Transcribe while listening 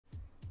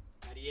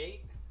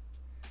98,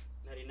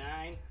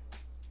 99,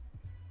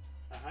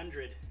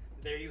 100.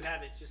 There you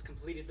have it. Just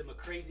completed the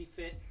McCrazy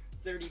Fit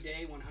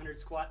 30-day 100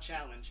 squat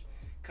challenge.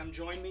 Come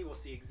join me. We'll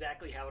see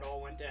exactly how it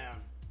all went down.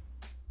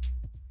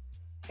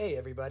 Hey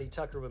everybody,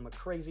 Tucker with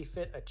McCrazy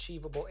Fit,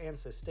 Achievable and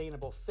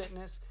Sustainable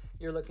Fitness.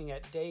 You're looking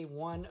at day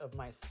one of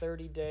my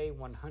 30-day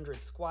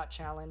 100 squat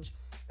challenge.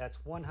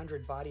 That's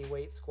 100 body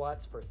weight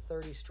squats for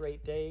 30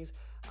 straight days.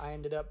 I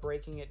ended up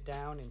breaking it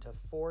down into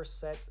 4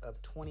 sets of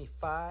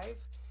 25.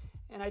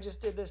 And I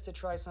just did this to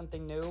try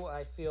something new.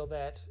 I feel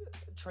that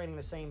training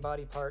the same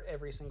body part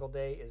every single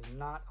day is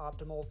not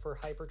optimal for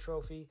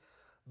hypertrophy.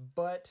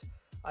 But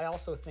I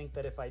also think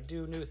that if I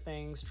do new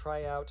things,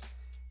 try out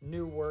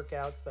new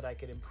workouts, that I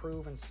could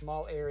improve in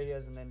small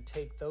areas and then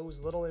take those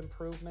little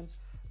improvements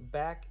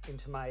back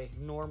into my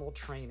normal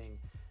training.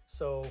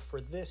 So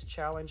for this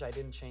challenge, I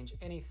didn't change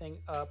anything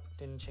up,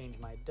 didn't change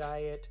my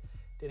diet,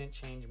 didn't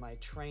change my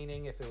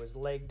training. If it was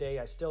leg day,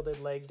 I still did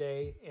leg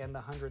day and the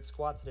 100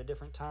 squats at a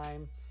different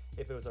time.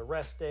 If it was a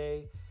rest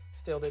day,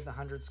 still did the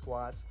 100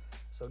 squats.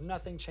 So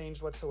nothing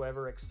changed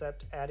whatsoever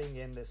except adding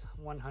in this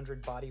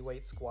 100 body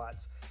weight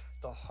squats.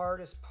 The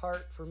hardest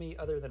part for me,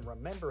 other than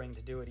remembering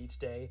to do it each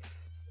day,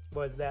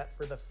 was that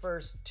for the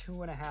first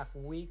 2.5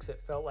 weeks, it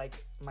felt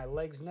like my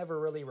legs never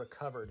really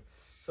recovered.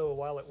 So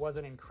while it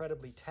wasn't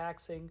incredibly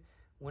taxing,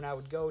 when I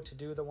would go to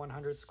do the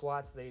 100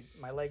 squats,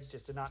 my legs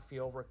just did not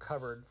feel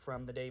recovered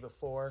from the day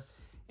before.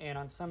 And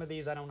on some of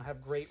these, I don't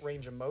have great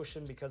range of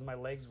motion because my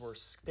legs were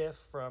stiff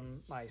from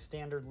my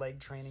standard leg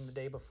training the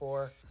day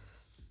before.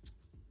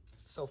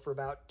 So for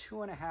about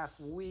 2.5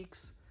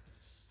 weeks,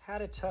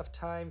 had a tough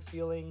time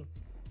feeling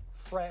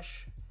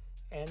fresh,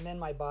 and then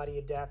my body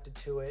adapted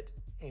to it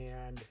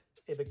and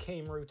it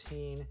became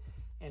routine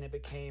and it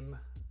became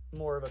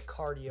more of a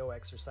cardio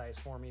exercise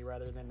for me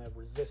rather than a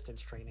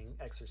resistance training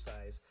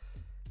exercise.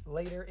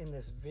 Later in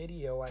this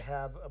video, I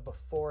have a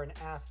before and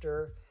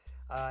after.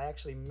 I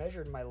actually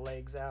measured my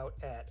legs out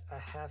at a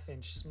 1/2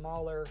 inch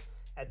smaller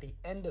at the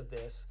end of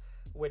this,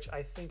 which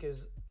I think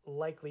is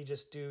likely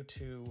just due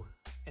to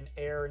an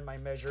error in my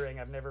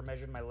measuring. I've never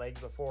measured my legs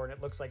before and it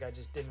looks like I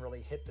just didn't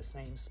really hit the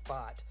same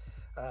spot.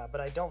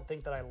 But I don't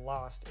think that I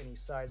lost any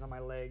size on my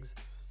legs.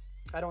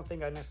 I don't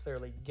think I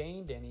necessarily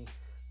gained any,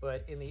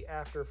 but in the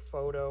after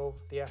photo,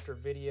 the after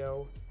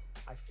video,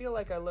 I feel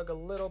like I look a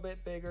little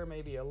bit bigger,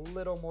 maybe a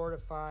little more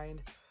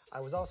defined. I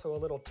was also a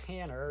little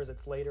tanner as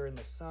it's later in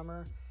the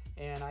summer,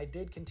 and I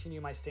did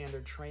continue my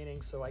standard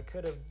training, so I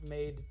could have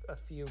made a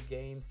few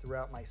gains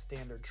throughout my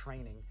standard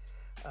training.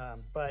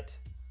 But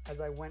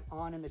as I went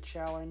on in the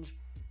challenge,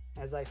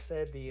 as I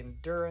said, the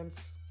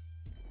endurance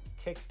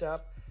kicked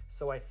up,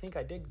 so I think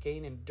I did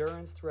gain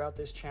endurance throughout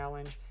this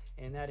challenge,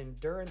 and that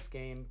endurance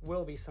gain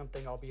will be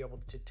something I'll be able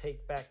to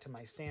take back to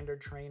my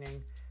standard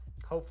training.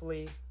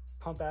 Hopefully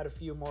pump out a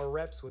few more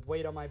reps with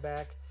weight on my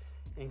back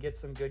and get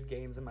some good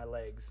gains in my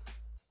legs.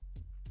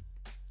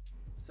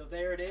 So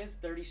there it is,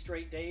 30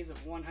 straight days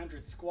of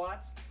 100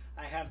 squats.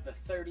 I have the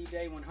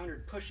 30-day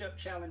 100 push-up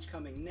challenge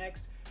coming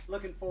next.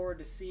 Looking forward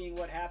to seeing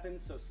what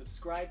happens, so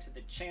subscribe to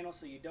the channel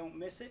so you don't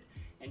miss it,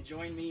 and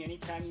join me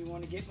anytime you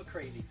want to get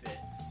McCrazy Fit.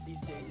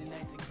 These days and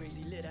nights are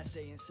crazy lit. I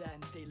stay inside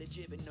and stay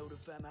legit, but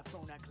notify my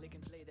phone. I click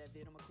and play that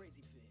vid on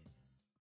McCrazy Fit.